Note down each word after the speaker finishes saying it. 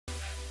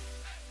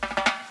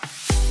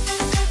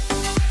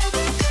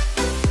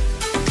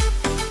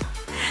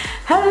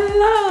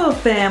Hello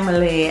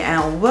family,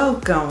 and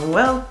welcome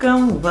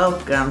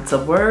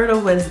to Word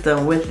of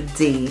Wisdom with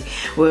D,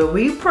 where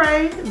we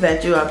pray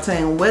that you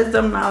obtain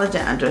wisdom, knowledge,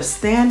 and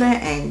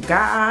understanding in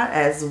God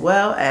as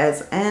well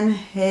as in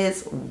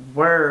His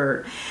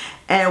Word.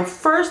 And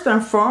first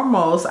and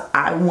foremost,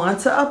 I want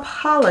to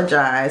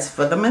apologize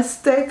for the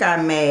mistake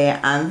I made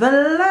on the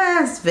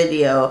last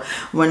video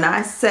when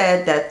I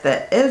said that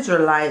the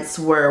Israelites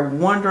were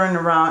wandering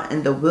around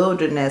in the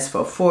wilderness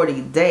for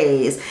 40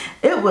 days.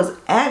 It was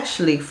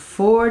actually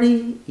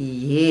 40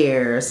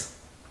 years.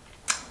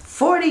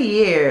 40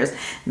 years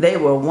they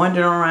were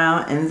wandering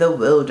around in the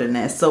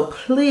wilderness. So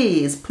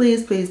please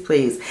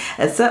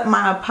accept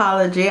my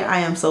apology. I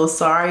am so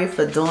sorry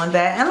for doing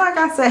that. And like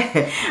I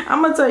said,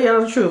 I'm gonna tell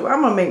y'all the truth.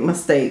 I'm gonna make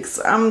mistakes.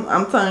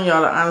 I'm telling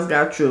y'all the honest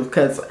God truth,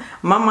 because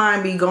my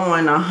mind be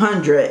going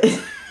 100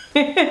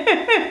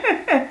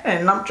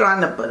 and I'm trying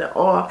to put it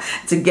all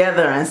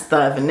together and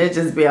stuff, and it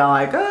just be all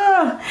like,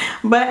 oh.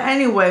 But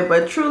anyway,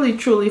 but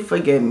truly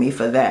forgive me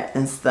for that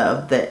and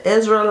stuff. The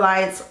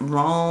Israelites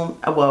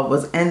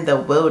was in the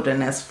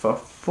wilderness for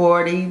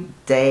 40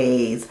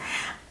 days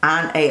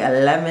on a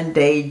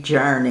 11-day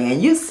journey.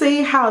 And you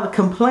see how the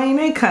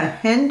complaining can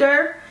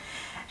hinder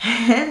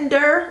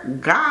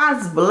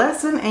God's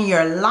blessing in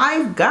your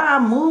life,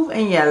 God move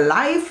in your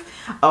life.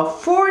 A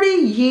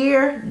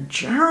 40-year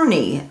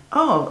journey.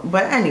 Oh,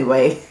 but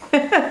anyway,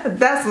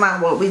 that's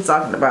not what we're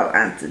talking about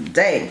on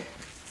today.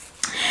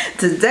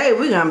 Today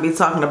we're going to be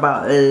talking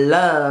about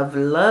love.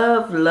 You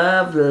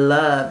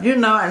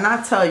know, and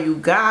I tell you,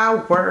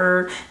 God's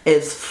word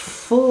is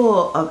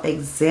full of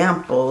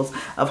examples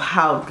of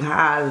how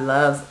God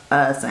loves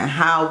us and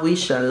how we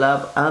should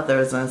love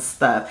others and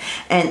stuff.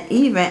 And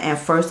even in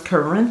 1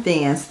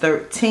 Corinthians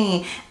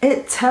 13,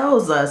 it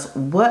tells us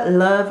what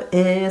love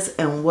is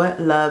and what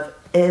love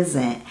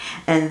isn't.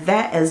 And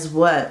that is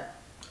what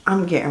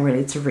I'm getting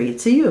ready to read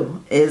to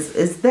you.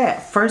 Is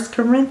that 1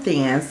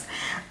 Corinthians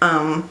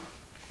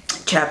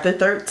chapter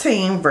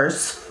 13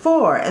 verse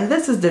 4, and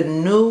this is the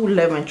New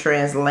Living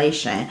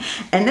Translation,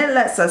 and it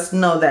lets us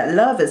know that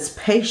love is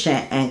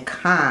patient and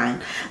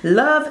kind.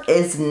 Love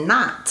is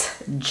not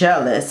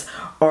jealous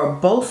or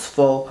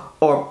boastful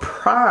or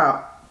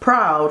proud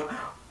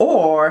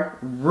or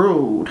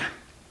rude.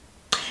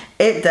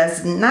 It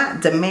does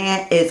not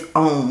demand its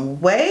own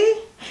way.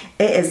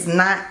 It is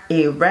not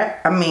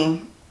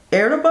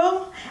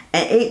irritable,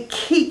 and it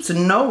keeps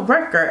no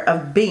record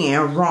of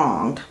being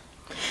wronged.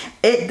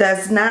 It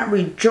does not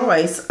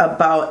rejoice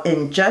about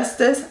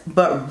injustice,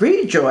 but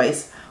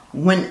rejoice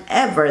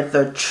whenever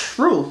the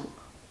truth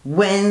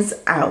wins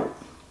out.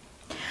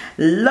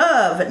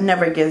 Love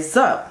never gives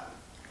up,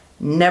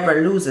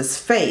 never loses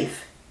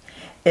faith,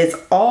 is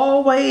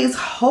always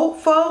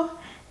hopeful,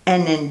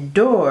 and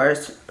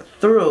endures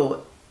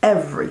through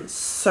every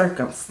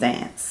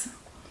circumstance.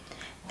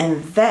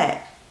 And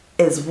that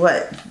is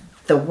what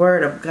the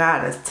Word of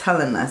God is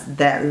telling us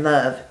that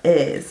love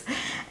is.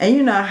 And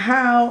you know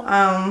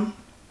how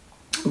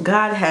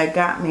God had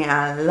got me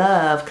on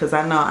love, because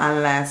I know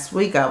on last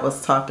week I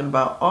was talking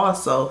about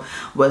also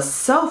was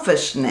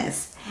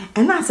selfishness.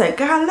 And I said,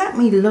 God, let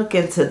me look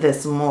into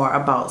this more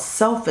about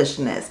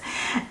selfishness.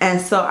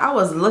 And so I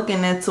was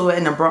looking into it,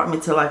 and it brought me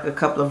to like a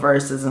couple of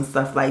verses and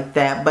stuff like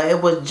that. But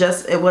it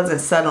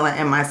wasn't settling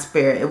in my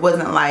spirit. It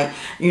wasn't like,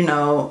 you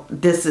know,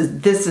 this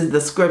is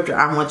the scripture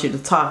I want you to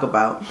talk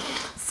about.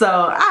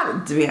 So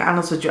to be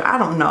honest with you, I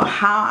don't know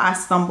how I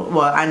stumbled.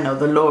 Well, I know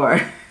the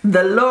Lord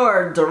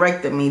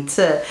directed me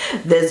to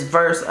this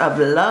verse of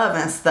love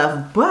and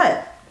stuff,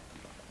 but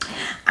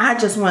I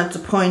just wanted to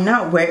point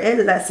out where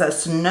it lets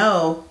us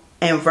know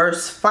in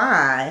verse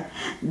 5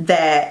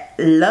 that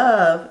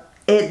love,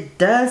 it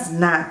does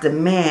not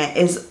demand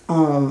its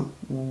own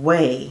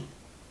way.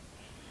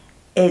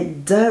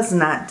 It does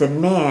not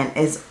demand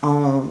its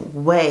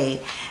own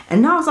way.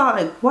 And I was all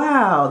like,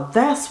 wow,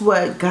 that's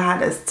what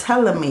God is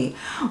telling me.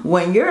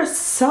 When you're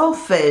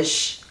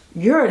selfish,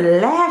 you're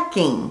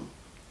lacking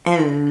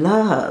in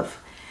love.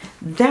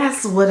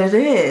 That's what it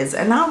is.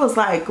 And I was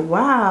like,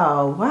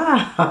 wow,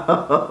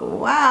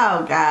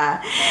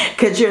 God.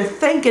 Because you're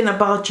thinking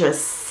about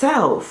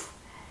yourself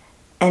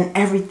and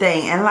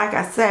everything. And like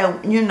I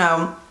said, you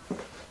know,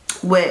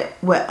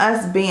 with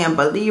us being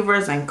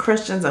believers and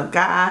Christians of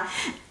God,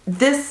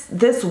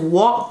 this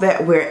walk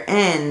that we're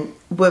in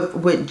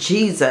with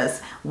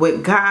Jesus,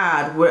 with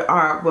God, with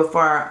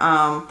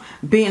our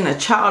being a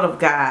child of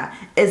God,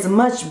 is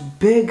much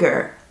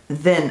bigger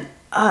than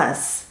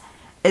us.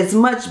 It's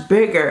much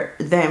bigger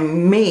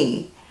than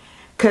me.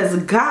 Because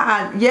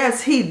God,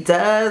 yes, He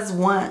does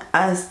want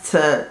us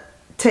to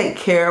take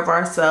care of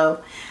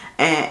ourselves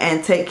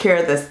and take care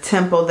of this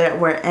temple that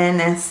we're in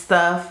and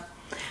stuff.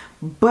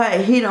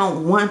 But He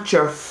don't want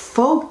your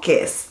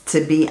focus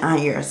to be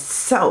on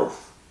yourself.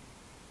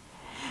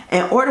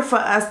 In order for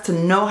us to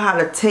know how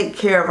to take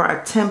care of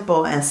our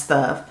temple and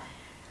stuff,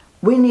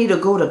 we need to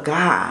go to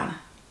God.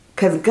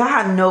 Because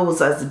God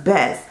knows us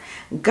best.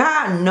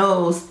 God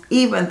knows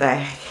even the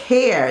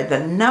hair, the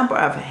number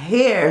of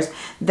hairs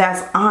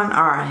that's on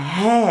our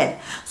head.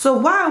 So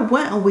why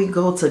wouldn't we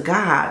go to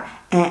God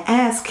and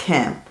ask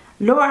him,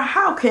 Lord,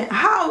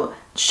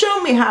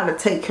 show me how to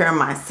take care of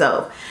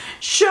myself.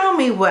 Show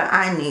me what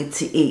I need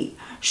to eat.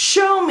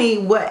 Show me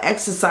what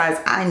exercise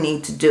I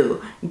need to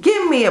do.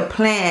 Give me a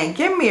plan.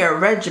 Give me a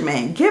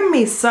regimen. Give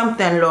me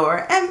something, Lord.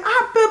 And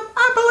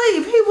I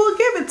believe he will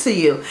give it to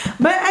you.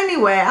 But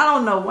anyway, I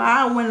don't know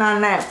why I went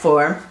on that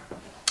for.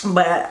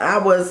 But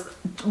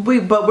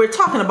we're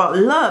talking about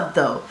love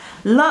though.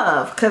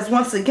 Love. Because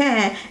once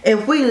again,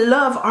 if we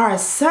love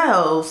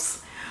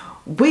ourselves,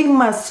 we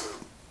must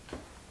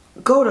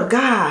go to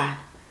God.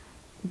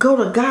 Go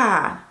to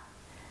God.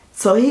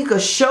 So he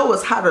could show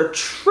us how to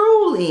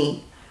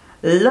truly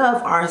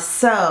love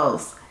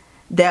ourselves.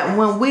 That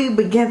when we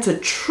begin to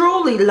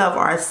truly love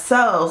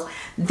ourselves,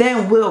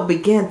 then we'll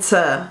begin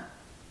to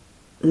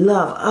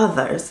love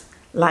others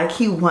like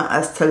he wants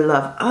us to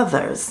love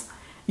others.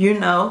 You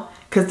know,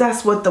 because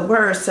that's what the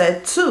word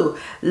said too.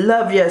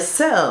 Love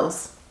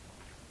yourselves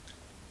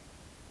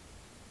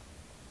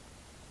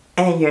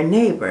and your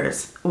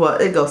neighbors.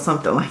 Well, it goes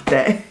something like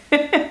that.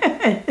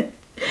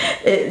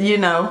 You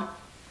know,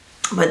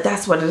 but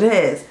that's what it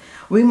is.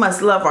 We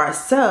must love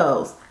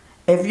ourselves.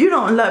 If you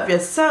don't love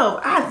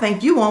yourself, I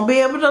think you won't be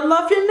able to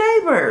love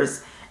your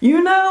neighbors,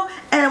 you know.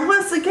 And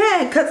once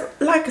again, because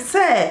like I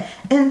said,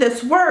 in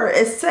this word,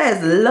 it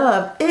says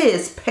love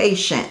is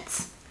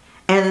patient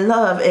and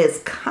love is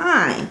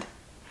kind.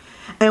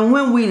 And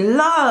when we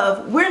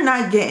love, we're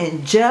not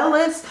getting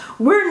jealous.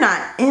 We're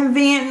not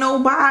envying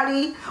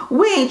nobody.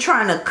 We ain't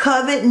trying to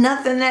covet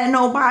nothing that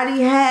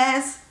nobody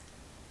has.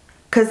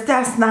 Because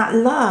that's not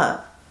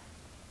love.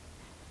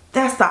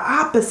 That's the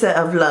opposite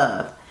of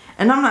love.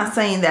 And I'm not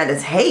saying that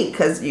it's hate,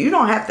 because you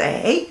don't have to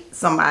hate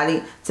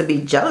somebody to be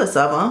jealous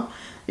of them.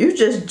 You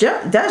just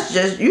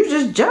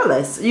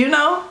jealous, you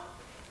know,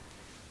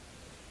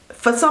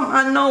 for some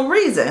unknown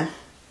reason.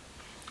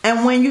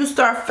 And when you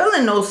start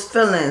feeling those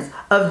feelings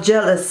of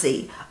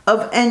jealousy,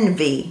 of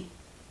envy,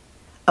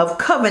 of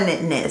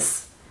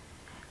covenantness,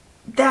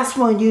 that's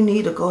when you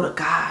need to go to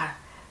God.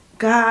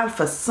 God,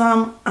 for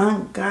some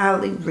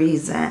ungodly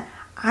reason,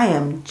 I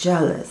am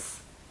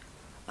jealous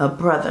of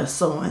brother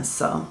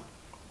so-and-so.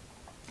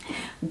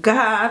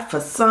 God, for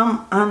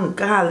some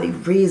ungodly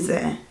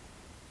reason,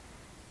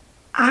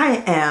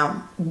 I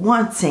am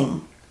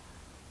wanting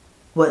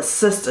what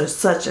sister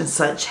such and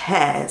such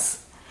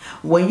has.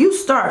 When you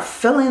start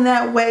feeling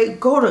that way,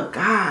 go to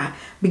God.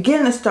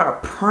 Begin to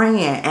start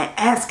praying and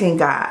asking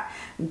God,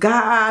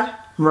 God,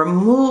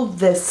 remove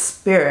this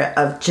spirit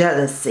of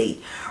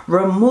jealousy.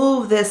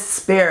 Remove this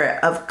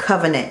spirit of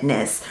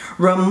covenantness.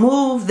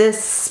 Remove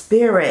this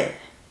spirit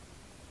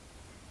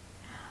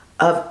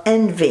of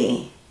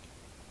envy,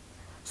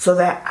 so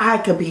that I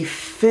can be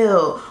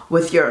filled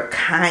with your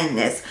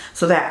kindness,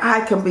 so that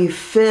I can be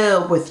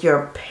filled with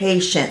your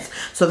patience,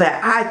 so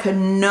that I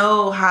can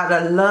know how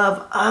to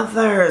love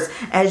others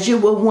as you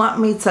would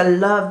want me to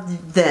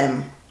love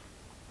them.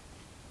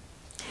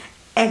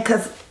 And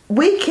because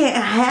we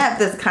can't have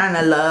this kind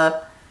of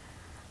love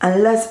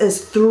unless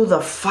it's through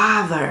the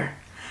Father,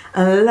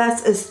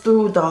 unless it's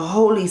through the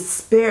Holy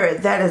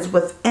Spirit that is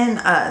within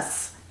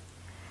us.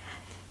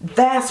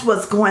 That's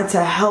what's going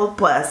to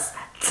help us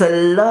to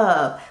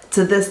love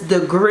to this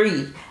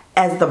degree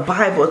as the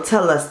Bible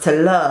tells us to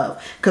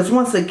love. Because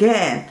once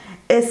again,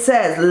 it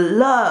says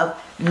love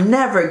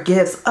never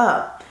gives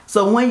up.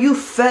 So when you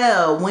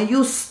fail, when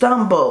you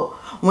stumble,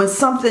 when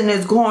something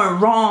is going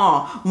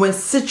wrong, when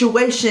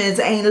situations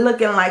ain't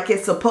looking like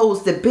it's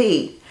supposed to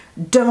be,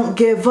 don't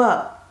give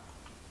up.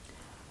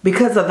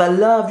 Because of the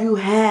love you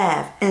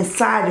have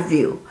inside of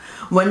you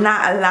will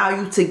not allow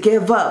you to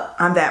give up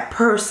on that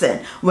person,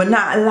 will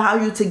not allow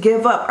you to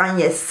give up on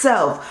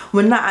yourself,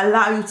 will not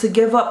allow you to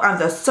give up on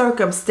the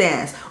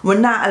circumstance, will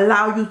not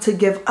allow you to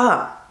give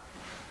up.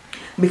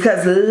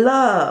 Because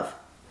love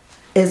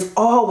is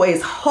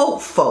always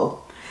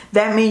hopeful.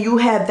 That means you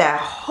have that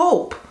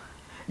hope,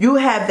 you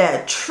have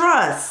that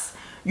trust,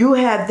 you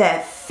have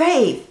that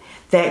faith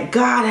that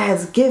God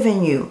has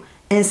given you,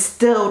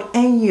 instilled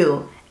in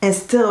you,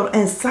 instilled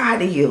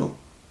inside of you.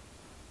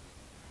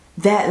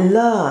 That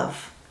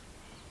love,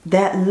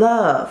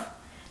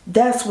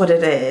 that's what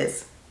it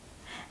is.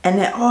 And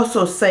it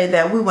also say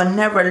that we will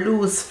never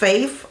lose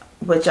faith,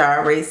 which I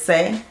already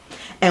say,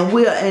 and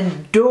we'll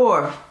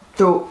endure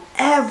through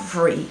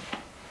every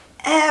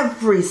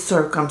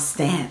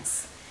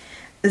circumstance.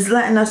 It's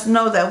letting us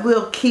know that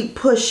we'll keep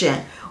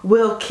pushing,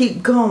 we'll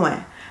keep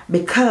going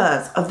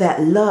because of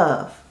that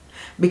love,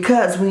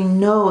 because we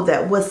know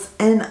that what's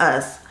in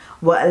us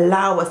will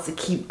allow us to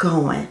keep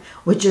going,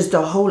 which is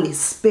the Holy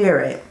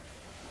Spirit.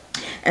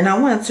 And I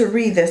wanted to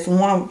read this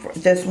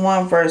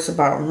one verse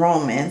about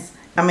Romans.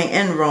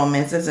 In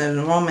Romans. It's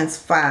in Romans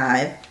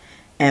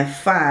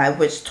 5:5,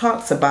 which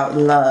talks about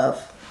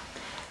love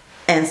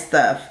and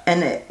stuff.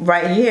 And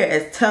right here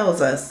it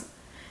tells us,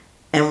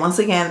 and once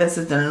again, this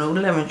is the New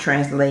Living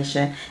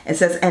Translation. It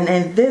says, and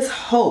in this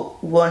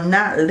hope will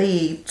not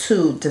lead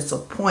to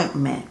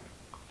disappointment.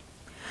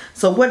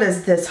 So what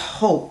is this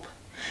hope?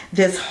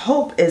 This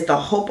hope is the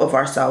hope of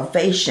our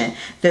salvation.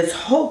 This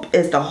hope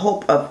is the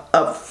hope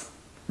of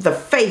the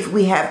faith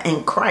we have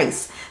in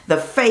Christ, the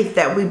faith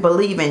that we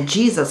believe in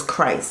Jesus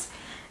Christ.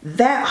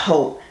 That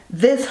hope,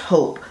 this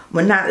hope,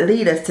 will not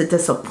lead us to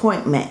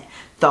disappointment.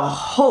 The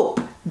hope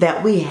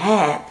that we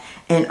have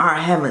in our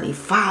Heavenly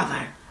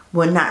Father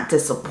will not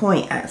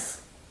disappoint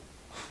us.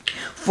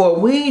 For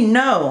we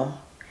know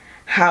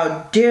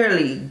how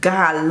dearly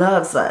God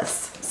loves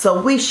us.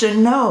 So we should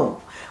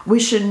know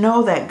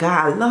that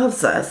God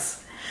loves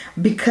us,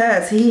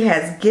 because He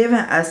has given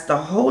us the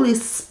Holy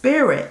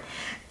Spirit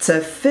to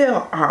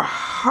fill our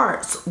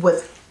hearts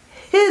with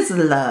His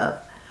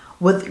love,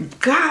 with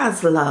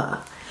God's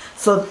love.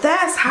 So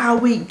that's how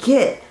we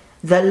get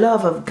the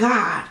love of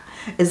God,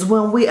 is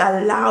when we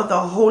allow the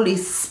Holy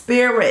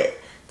Spirit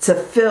to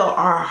fill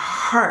our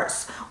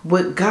hearts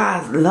with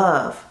God's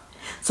love,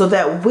 so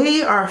that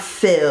we are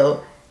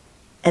filled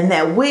and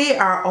that we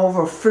are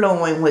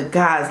overflowing with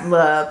God's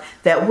love,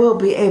 that we'll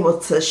be able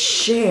to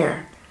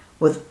share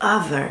with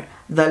others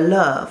the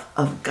love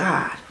of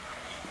God.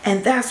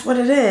 And that's what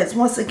it is.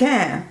 Once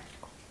again,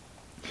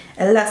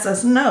 it lets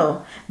us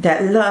know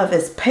that love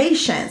is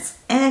patient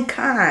and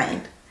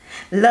kind.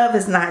 Love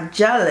is not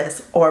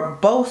jealous or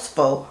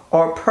boastful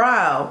or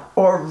proud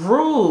or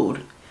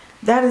rude.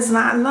 That is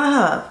not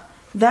love.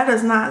 That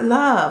is not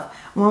love.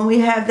 When we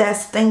have that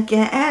stinking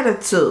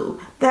attitude,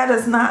 that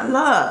is not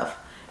love.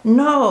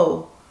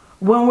 No.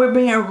 When we're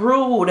being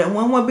rude and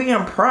when we're being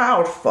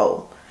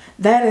proudful,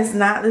 that is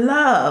not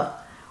love.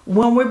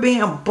 When we're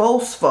being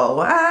boastful,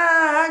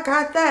 I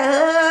got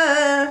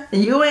that,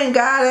 you ain't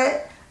got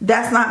it.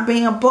 That's not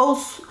being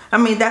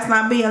that's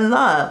not being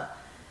love.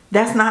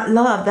 That's not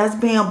love. That's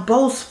being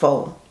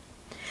boastful.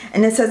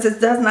 And it says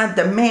it does not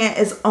demand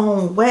its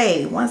own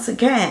way. Once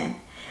again,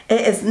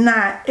 it is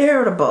not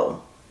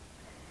irritable.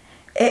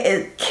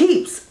 It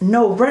keeps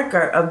no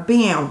record of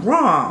being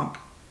wrong.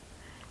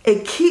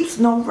 It keeps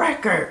no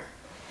record.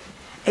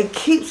 It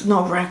keeps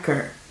no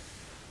record.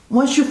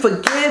 Once you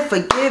forgive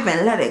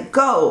and let it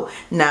go.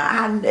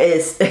 Now,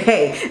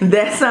 hey,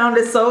 that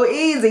sounded so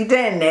easy,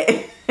 didn't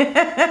it?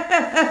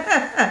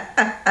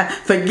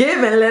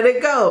 Forgive and let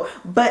it go.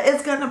 But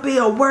it's going to be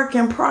a work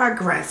in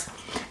progress.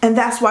 And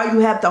that's why you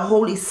have the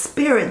Holy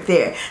Spirit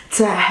there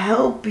to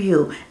help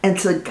you and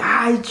to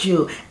guide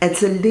you and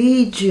to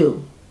lead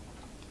you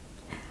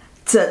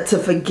to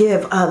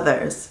forgive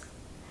others.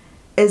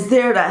 It's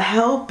there to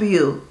help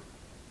you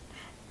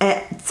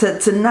and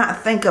to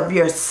not think of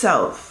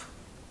yourself.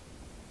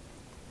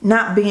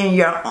 Not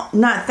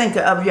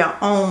thinking of your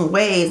own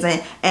ways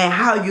and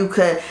how you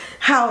could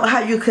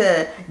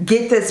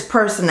get this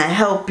person to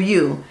help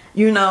you,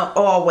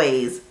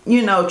 always,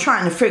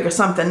 trying to figure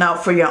something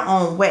out for your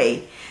own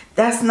way.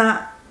 That's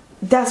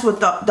what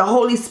the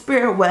Holy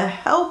Spirit will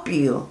help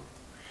you.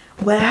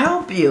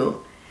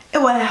 It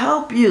will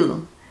help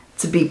you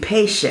to be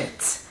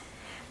patient.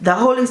 The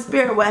Holy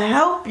Spirit will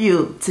help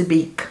you to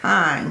be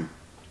kind.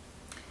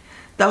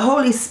 The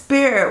Holy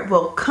Spirit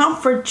will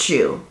comfort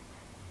you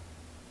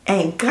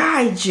and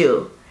guide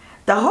you.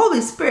 The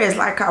Holy Spirit is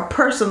like our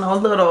personal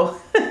little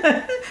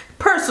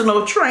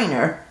personal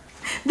trainer.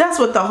 That's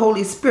what the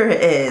Holy Spirit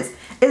is.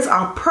 It's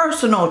our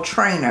personal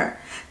trainer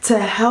to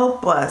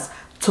help us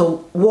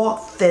to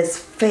walk this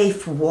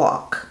faith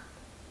walk.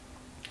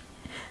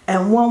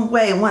 And one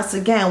way, once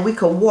again, we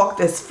can walk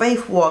this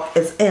faith walk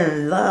is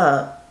in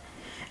love.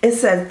 It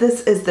says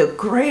this is the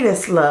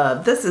greatest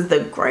love. This is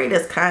the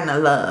greatest kind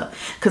of love.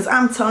 Because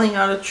I'm telling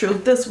y'all the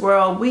truth, this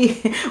world,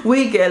 we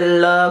get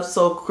love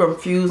so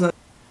confusing.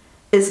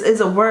 It's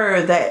a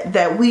word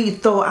that we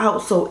throw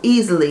out so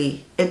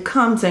easily. It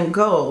comes and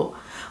goes.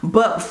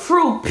 But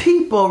few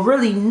people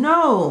really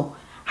know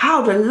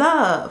how to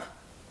love.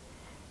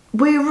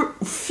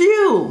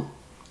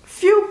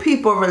 Few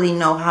people really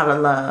know how to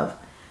love.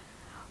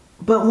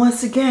 But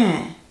once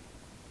again,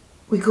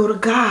 we go to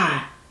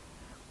God.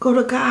 Go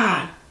to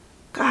God.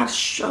 God,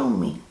 show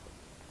me.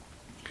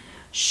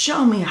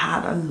 Show me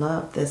how to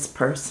love this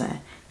person.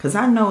 Because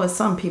I know it's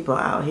some people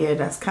out here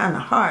that's kind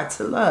of hard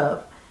to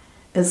love.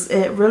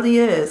 It really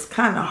is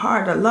kind of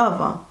hard to love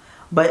them.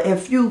 But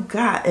if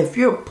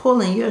you're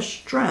pulling your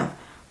strength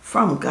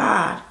from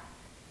God,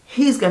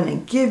 He's going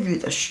to give you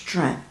the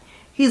strength.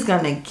 He's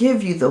going to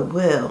give you the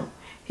will.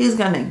 He's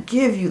going to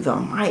give you the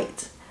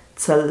might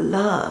to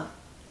love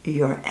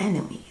your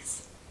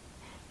enemies.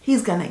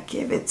 He's going to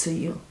give it to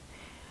you.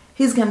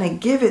 He's going to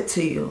give it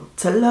to you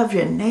to love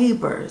your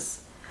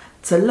neighbors,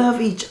 to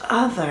love each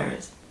other.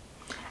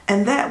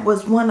 And that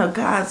was one of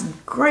God's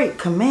great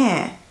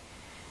commands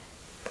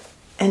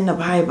in the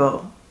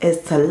Bible,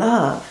 is to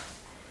love.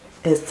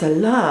 Is to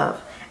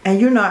love.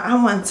 And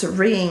I want to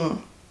read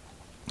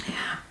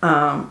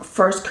 1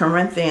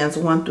 Corinthians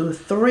 1 through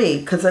 3,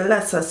 because it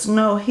lets us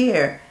know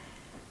here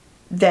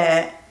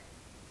that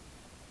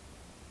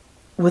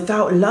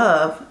without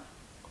love,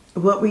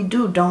 what we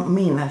do don't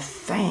mean a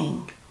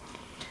thing.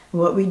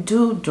 What we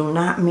do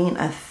not mean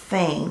a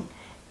thing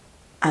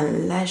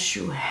unless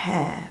you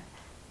have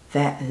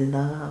that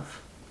love.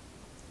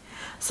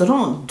 So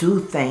don't do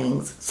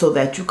things so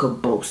that you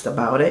could boast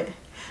about it.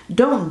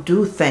 Don't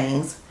do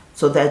things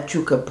so that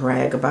you could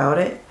brag about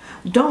it.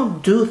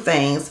 Don't do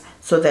things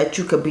so that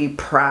you could be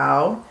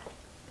proud.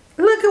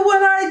 Look at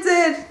what I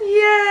did.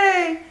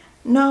 Yay.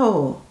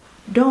 No,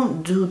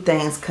 don't do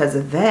things because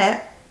of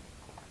that.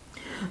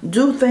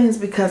 Do things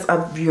because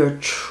of your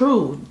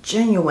true,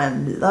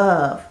 genuine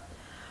love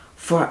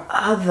for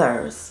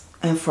others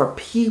and for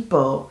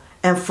people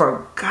and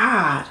for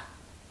God.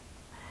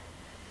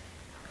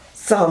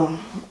 So,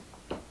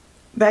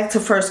 back to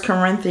 1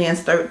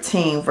 Corinthians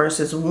 13,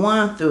 verses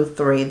 1 through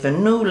 3, the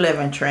New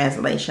Living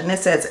Translation. It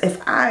says,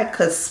 if I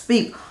could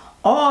speak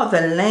all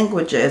the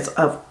languages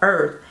of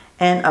earth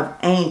and of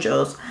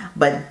angels,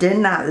 but did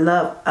not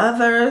love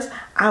others,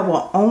 I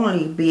will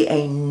only be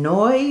a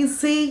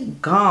noisy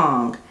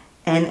gong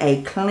and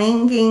a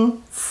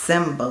clanging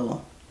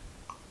cymbal.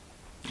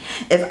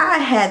 If I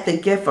had the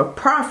gift of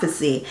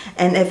prophecy,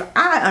 and if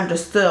I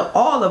understood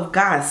all of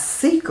God's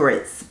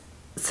secret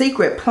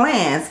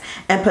plans,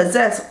 and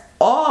possessed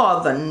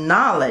all the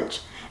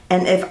knowledge,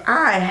 and if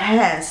I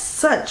had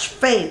such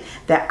faith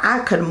that I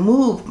could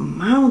move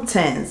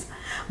mountains,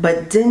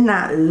 but did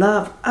not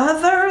love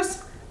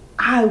others,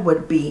 I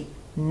would be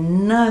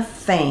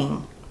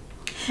nothing.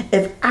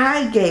 If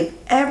I gave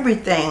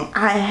everything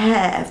I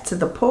have to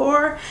the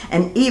poor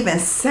and even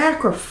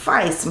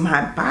sacrificed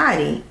my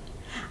body,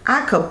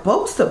 I could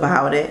boast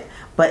about it.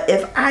 But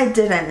if I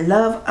didn't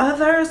love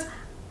others,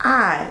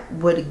 I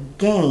would have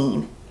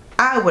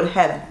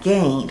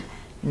gained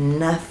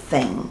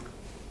nothing.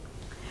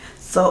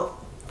 So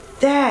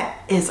that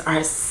is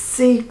our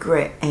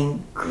secret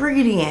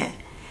ingredient,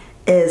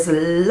 is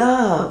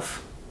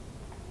love.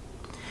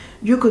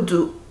 You could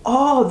do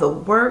all the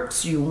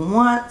works you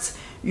want.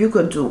 You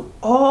could do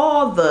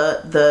all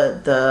like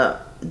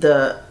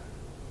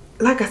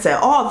I said,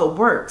 all the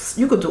works.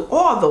 You could do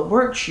all the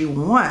works you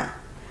want.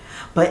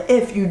 But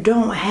if you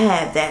don't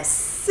have that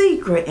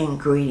secret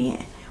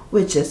ingredient,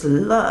 which is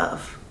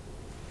love,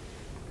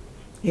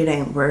 it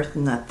ain't worth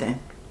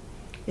nothing.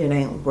 It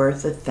ain't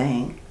worth a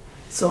thing.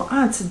 So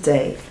on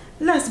today,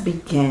 let's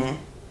begin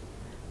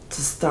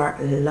to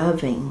start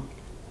loving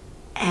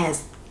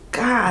as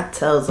God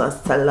tells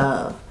us to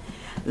love.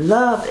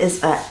 Love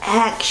is an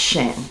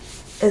action.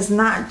 It's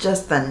not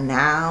just a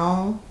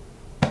noun.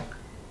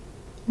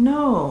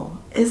 No,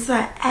 it's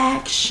an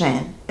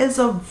action. It's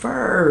a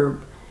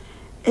verb.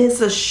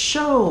 It's a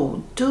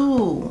show,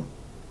 do.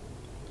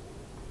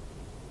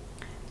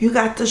 You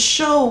got to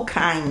show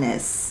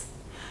kindness.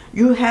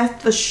 You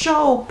have to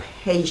show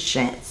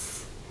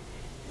patience.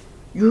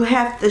 You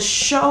have to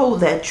show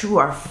that you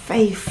are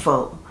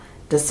faithful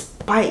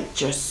despite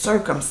your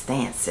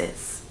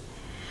circumstances.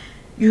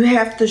 You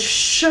have to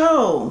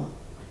show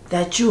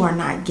that you are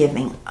not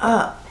giving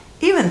up,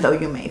 even though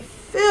you may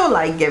feel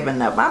like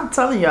giving up. I'm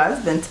telling y'all,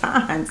 it's been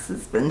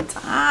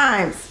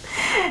times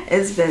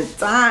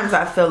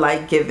I feel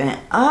like giving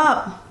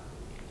up.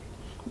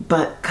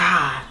 But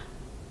God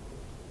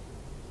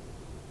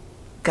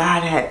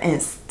had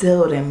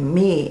instilled in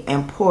me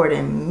and poured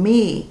in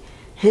me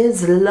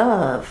His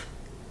love.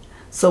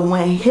 So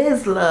when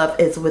His love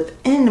is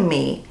within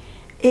me,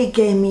 it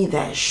gave me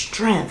that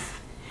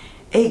strength.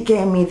 It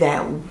gave me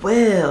that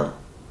will.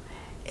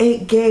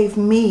 It gave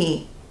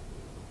me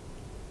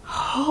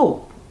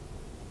hope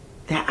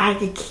that I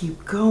could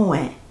keep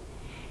going,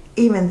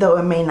 even though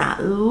it may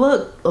not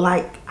look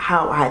like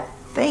how I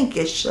think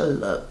it should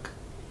look.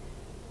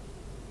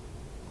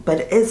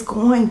 But it's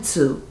going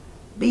to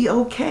be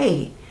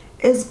okay.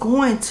 It's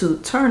going to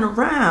turn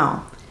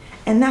around.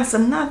 And that's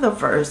another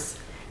verse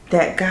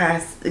that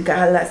God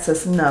lets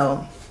us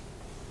know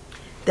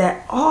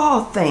that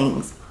all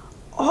things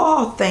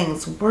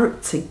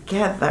work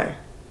together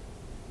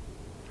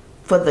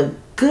for the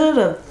good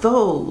of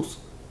those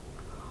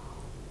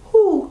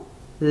who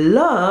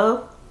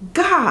love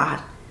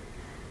God.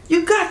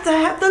 You got to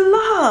have the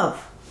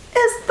love.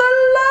 It's the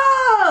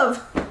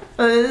love.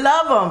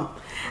 Love Him.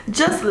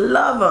 Just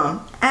love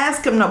Him.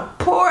 Ask Him to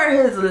pour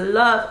His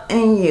love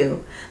in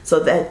you so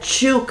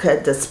that you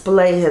could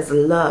display His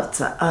love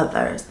to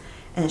others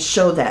and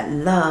show that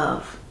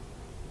love,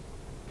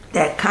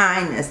 that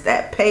kindness,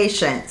 that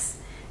patience,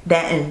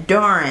 that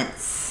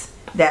endurance,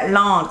 that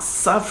long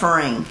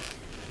suffering,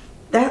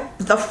 that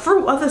the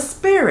fruit of the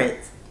Spirit,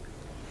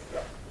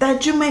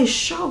 that you may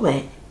show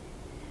it.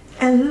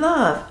 And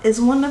love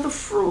is one of the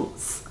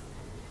fruits.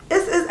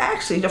 It's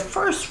actually the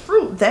first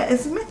fruit that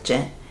is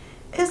mentioned.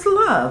 Is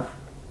love.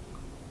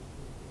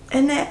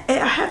 And it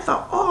has to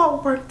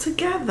all work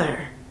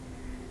together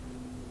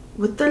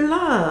with the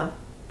love,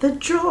 the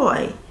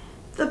joy,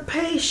 the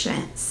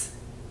patience.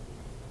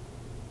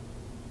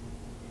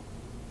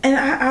 And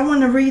I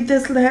want to read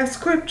this last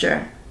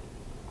scripture.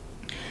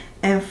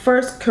 In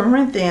 1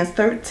 Corinthians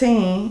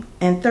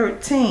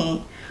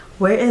 13:13,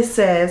 where it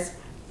says,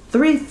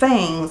 3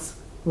 things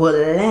will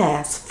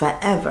last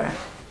forever,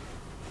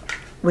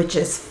 which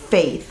is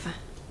faith,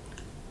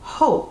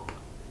 hope,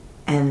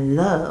 and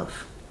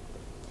love.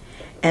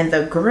 And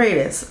the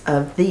greatest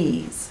of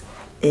these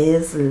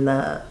is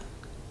love.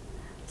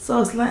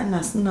 So it's letting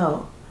us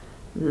know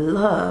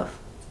love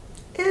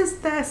is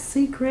that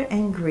secret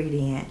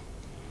ingredient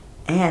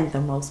and the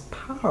most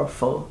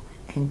powerful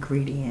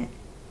ingredient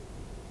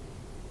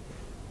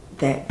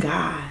that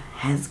God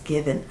has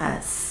given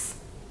us.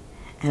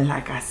 And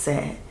like I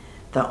said,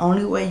 the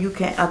only way you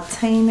can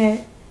obtain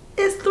it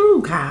is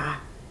through God.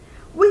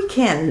 We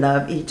can't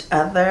love each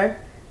other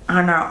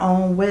on our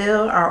own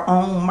will, our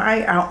own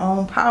might, our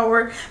own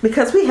power,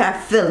 because we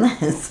have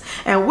feelings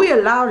and we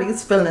allow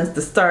these feelings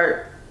to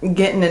start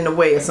getting in the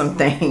way of some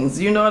things.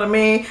 You know what I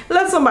mean?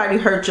 Let somebody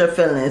hurt your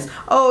feelings.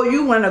 Oh,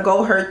 you want to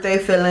go hurt their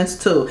feelings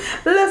too.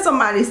 Let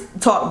somebody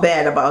talk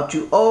bad about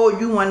you. Oh,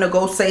 you want to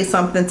go say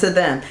something to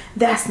them.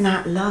 That's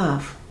not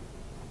love.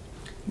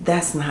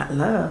 That's not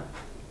love.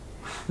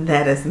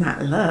 That is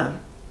not love.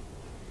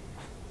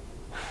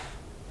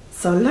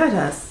 So let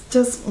us,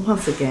 just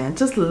once again,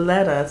 just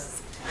let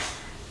us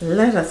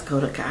go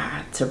to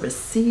God to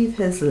receive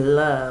his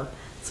love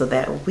so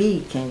that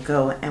we can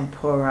go and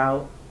pour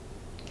out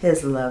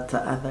his love to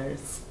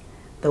others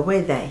the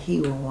way that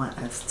he will want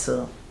us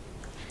to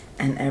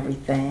and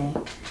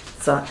everything.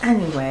 So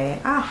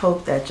anyway, I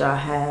hope that y'all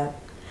have,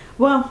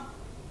 well,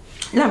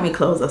 let me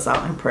close us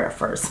out in prayer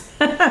first.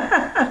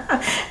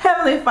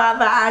 Heavenly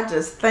Father, I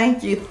just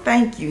thank you,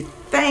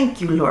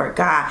 Lord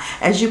God,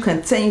 as you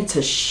continue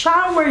to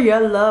shower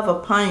your love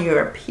upon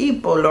your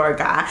people, Lord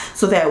God,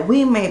 so that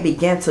we may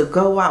begin to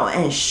go out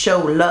and show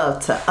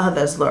love to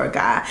others, Lord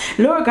God.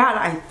 Lord God,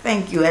 I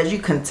thank you as you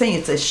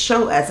continue to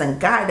show us and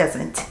guide us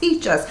and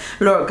teach us,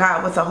 Lord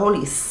God, with the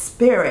Holy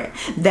Spirit,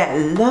 that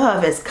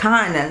love is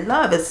kind and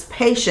love is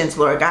patience,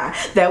 Lord God,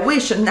 that we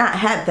should not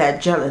have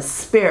that jealous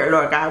spirit,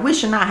 Lord God. We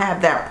should not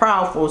have that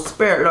proudful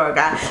spirit, Lord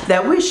God,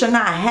 that we should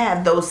not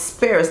have those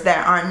spirits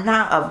that are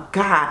not of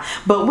God,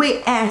 but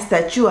we ask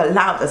that you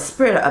allow the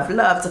spirit of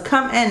love to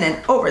come in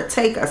and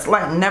overtake us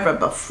like never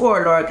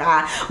before, Lord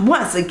God,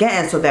 once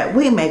again, so that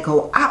we may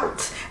go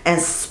out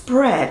and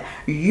spread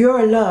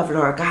your love,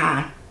 Lord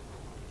God.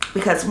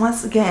 Because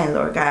once again,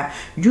 Lord God,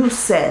 you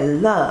said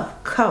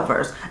love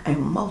covers a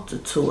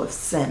multitude of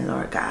sin,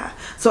 Lord God.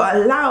 So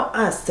allow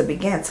us to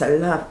begin to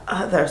love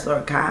others,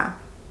 Lord God.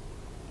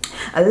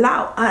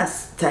 Allow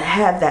us to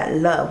have that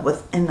love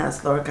within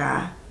us, Lord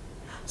God.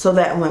 So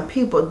that when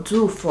people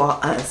do for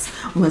us,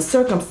 when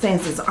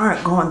circumstances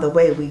aren't going the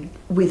way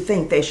we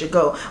think they should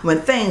go,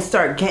 when things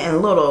start getting a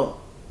little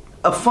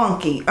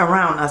funky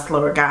around us,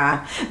 Lord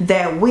God,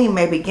 that we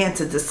may begin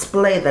to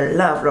display the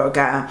love, Lord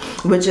God,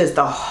 which is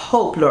the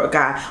hope, Lord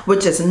God,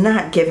 which is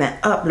not giving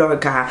up, Lord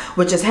God,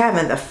 which is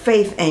having the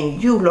faith in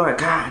you, Lord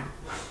God,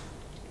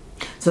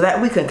 so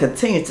that we can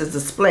continue to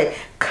display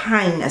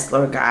kindness,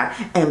 Lord God,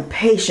 and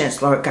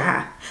patience, Lord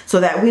God, so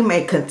that we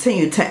may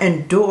continue to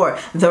endure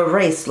the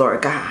race,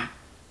 Lord God,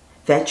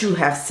 that you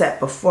have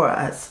set before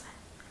us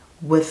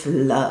with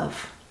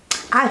love.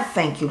 I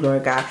thank you,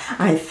 Lord God.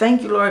 I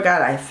thank you, Lord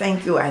God. I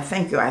thank you. I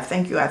thank you. I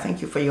thank you. I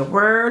thank you for your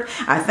word.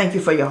 I thank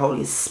you for your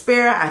Holy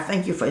Spirit. I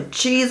thank you for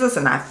Jesus.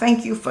 And I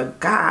thank you for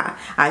God.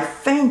 I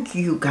thank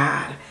you,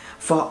 God,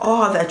 for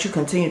all that you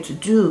continue to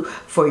do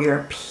for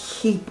your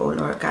people,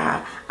 Lord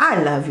God.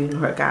 I love you,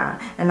 Lord God.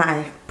 And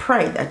I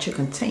pray that you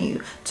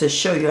continue to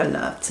show your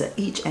love to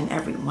each and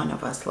every one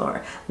of us,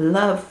 Lord.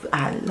 Love,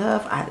 I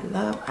love, I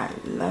love, I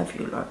love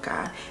you, Lord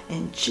God.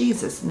 In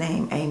Jesus'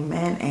 name,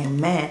 amen,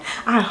 amen.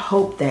 I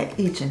hope that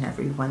each and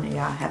every one of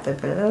y'all have a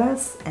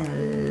blessed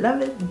and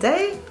lovely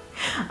day,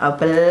 a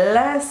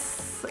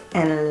blessed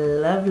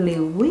and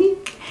lovely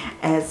week,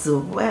 as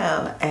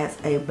well as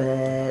a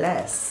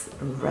blessed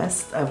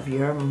rest of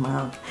your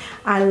month.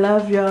 I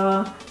love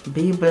y'all.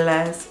 Be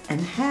blessed and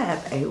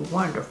have a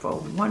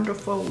wonderful,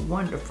 wonderful,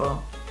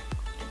 wonderful,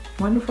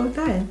 wonderful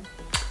day.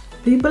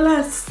 Be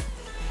blessed.